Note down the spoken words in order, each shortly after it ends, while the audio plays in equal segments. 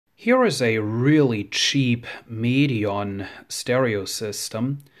Here is a really cheap Medion stereo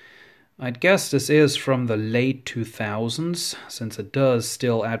system. I'd guess this is from the late 2000s, since it does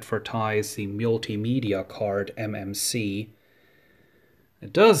still advertise the multimedia card MMC.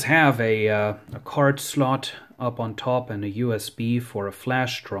 It does have a card slot up on top and a USB for a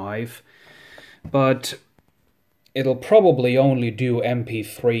flash drive, but it'll probably only do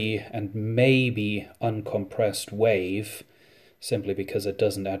MP3 and maybe uncompressed WAV, simply because it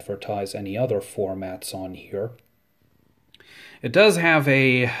doesn't advertise any other formats on here. It does have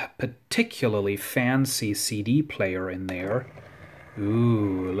a particularly fancy CD player in there.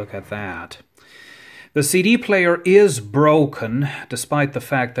 Ooh, look at that. The CD player is broken, despite the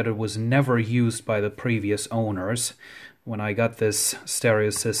fact that it was never used by the previous owners. When I got this stereo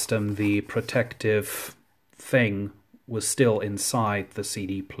system, the protective thing was still inside the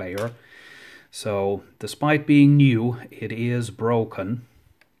CD player. So, despite being new, it is broken.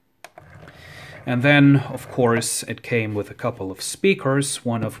 And then, of course, it came with a couple of speakers,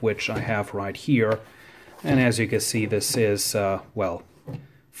 one of which I have right here. And as you can see, this is, well,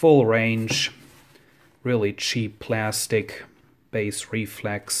 full range, really cheap plastic bass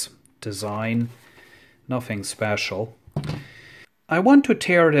reflex design. Nothing special. I want to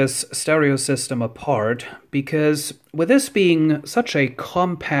tear this stereo system apart because with this being such a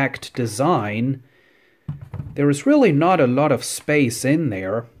compact design, there is really not a lot of space in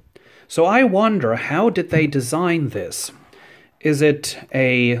there. So I wonder, how did they design this? Is it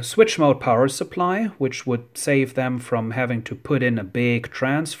a switch mode power supply, which would save them from having to put in a big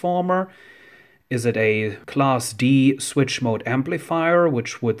transformer? Is it a Class D switch mode amplifier,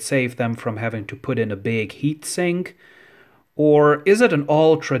 which would save them from having to put in a big heatsink? Or is it an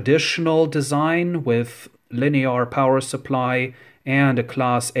all-traditional design with linear power supply and a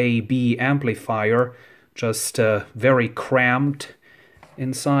Class AB amplifier, just very cramped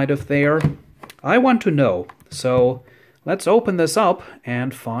inside of there? I want to know, so let's open this up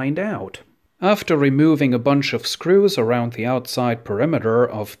and find out. After removing a bunch of screws around the outside perimeter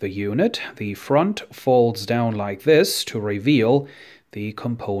of the unit, the front folds down like this to reveal the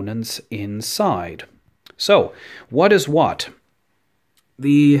components inside. So, what is what?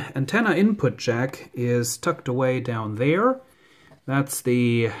 The antenna input jack is tucked away down there. That's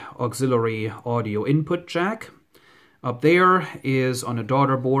the auxiliary audio input jack. Up there is, on a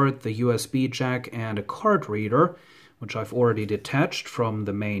daughter board, the USB jack and a card reader, which I've already detached from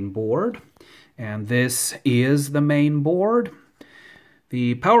the main board. And this is the main board.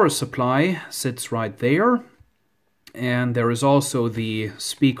 The power supply sits right there. And there is also the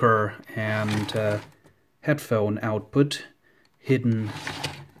speaker and headphone output hidden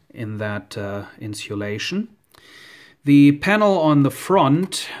in that insulation. The panel on the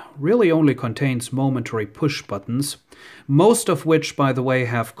front really only contains momentary push buttons, most of which, by the way,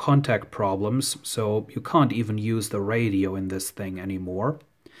 have contact problems, so you can't even use the radio in this thing anymore.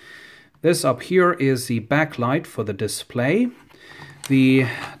 This up here is the backlight for the display. The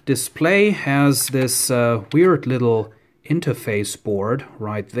display has this weird little interface board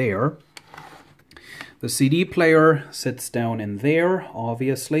right there. The CD player sits down in there,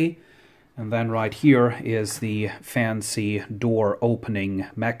 obviously. And then right here is the fancy door opening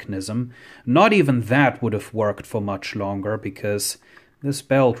mechanism. Not even that would have worked for much longer, because this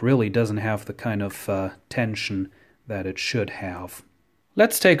belt really doesn't have the kind of tension that it should have.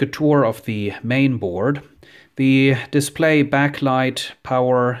 Let's take a tour of the main board. The display backlight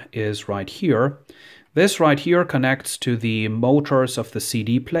power is right here. This right here connects to the motors of the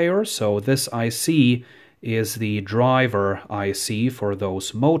CD player, so this IC is the driver IC for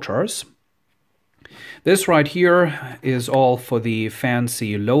those motors. This right here is all for the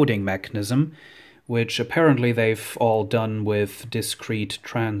fancy loading mechanism, which apparently they've all done with discrete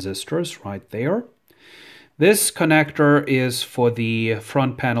transistors right there. This connector is for the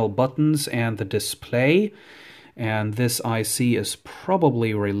front panel buttons and the display, and this IC is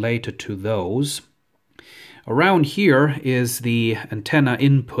probably related to those. Around here is the antenna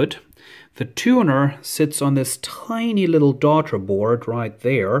input. The tuner sits on this tiny little daughter board right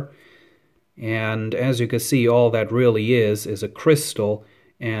there. And as you can see, all that really is a crystal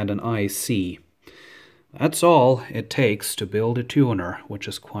and an IC. That's all it takes to build a tuner, which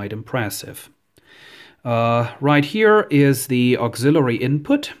is quite impressive. Right here is the auxiliary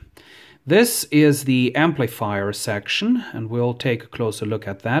input. This is the amplifier section, and we'll take a closer look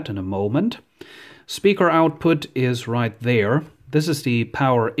at that in a moment. Speaker output is right there. This is the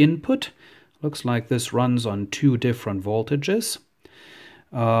power input. Looks like this runs on 2 different voltages.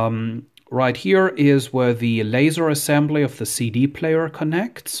 Right here is where the laser assembly of the CD player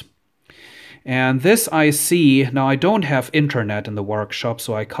connects. And this IC, now I don't have internet in the workshop,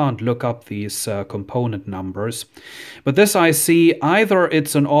 so I can't look up these component numbers. But this IC, either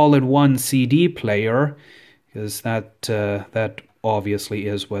it's an all-in-one CD player, because that obviously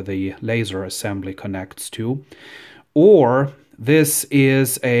is where the laser assembly connects to, or this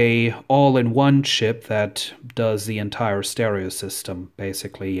is a all-in-one chip that does the entire stereo system,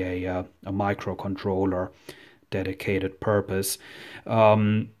 basically a microcontroller, dedicated purpose.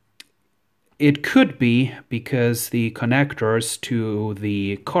 It could be because the connectors to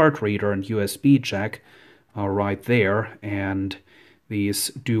the card reader and USB jack are right there, and these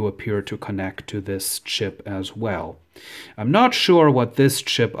do appear to connect to this chip as well. I'm not sure what this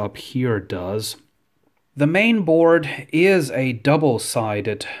chip up here does. The main board is a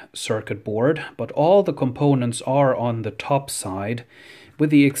double-sided circuit board, but all the components are on the top side, with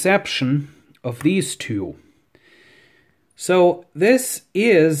the exception of these two. So this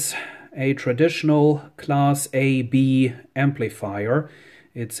is a traditional Class A/B amplifier.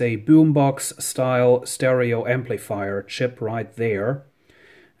 It's a boombox style stereo amplifier chip right there.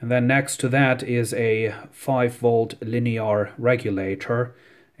 And then next to that is a 5-volt linear regulator,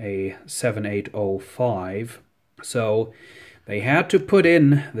 a 7805. So they had to put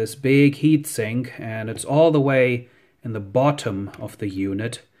in this big heatsink, and it's all the way in the bottom of the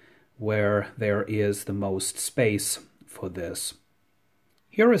unit where there is the most space for this.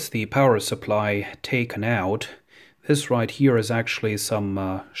 Here is the power supply taken out. This right here is actually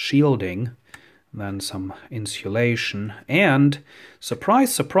some shielding, then some insulation, and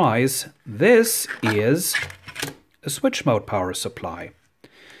surprise, surprise, this is a switch mode power supply.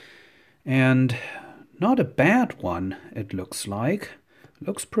 And not a bad one, it looks like.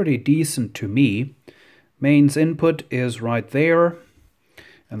 Looks pretty decent to me. Mains input is right there,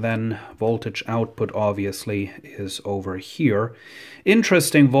 and then voltage output obviously is over here.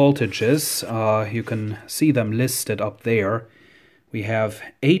 Interesting voltages, you can see them listed up there. We have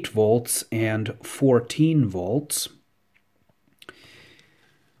 8 volts and 14 volts.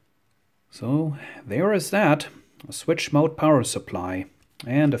 So there is that, a switch mode power supply.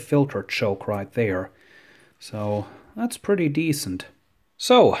 And a filter choke right there. So that's pretty decent.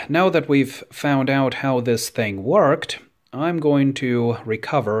 So now that we've found out how this thing worked, I'm going to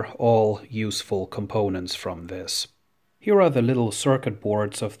recover all useful components from this. Here are the little circuit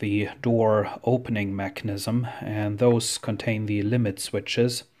boards of the door opening mechanism, and those contain the limit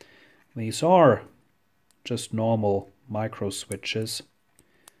switches. These are just normal micro switches.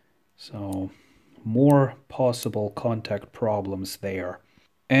 So more possible contact problems there.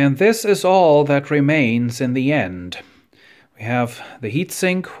 And this is all that remains in the end. We have the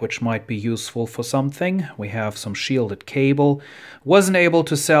heatsink, which might be useful for something. We have some shielded cable. Wasn't able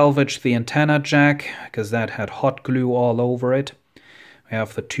to salvage the antenna jack because that had hot glue all over it. We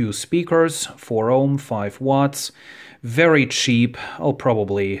have the 2 speakers, 4 ohm, 5 watts. Very cheap. I'll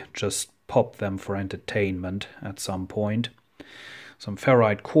probably just pop them for entertainment at some point. Some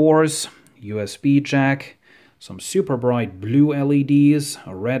ferrite cores, USB jack. Some super bright blue LEDs,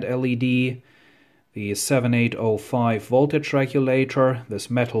 a red LED, the 7805 voltage regulator. This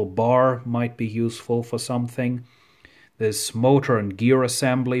metal bar might be useful for something. This motor and gear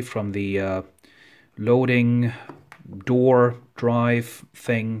assembly from the loading door drive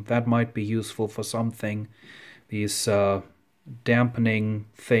thing, that might be useful for something. These dampening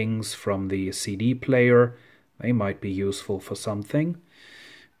things from the CD player, they might be useful for something.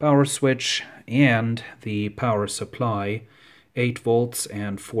 Power switch and the power supply, 8 volts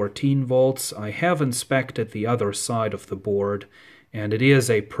and 14 volts. I have inspected the other side of the board, and it is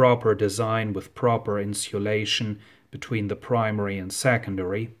a proper design with proper insulation between the primary and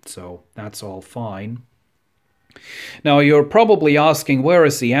secondary, so that's all fine. Now you're probably asking, where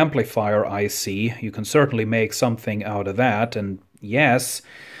is the amplifier IC? You can certainly make something out of that, and yes,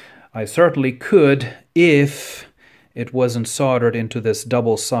 I certainly could if it wasn't soldered into this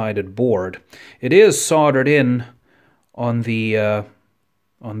double-sided board. It is soldered in on the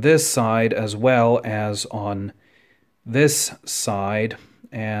on this side as well as on this side,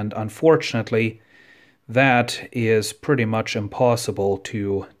 and unfortunately that is pretty much impossible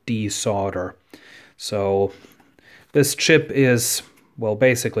to desolder. So this chip is, well,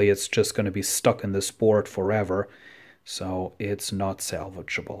 basically it's just going to be stuck in this board forever, so it's not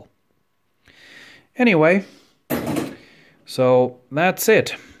salvageable. Anyway, so that's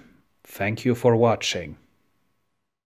it. Thank you for watching.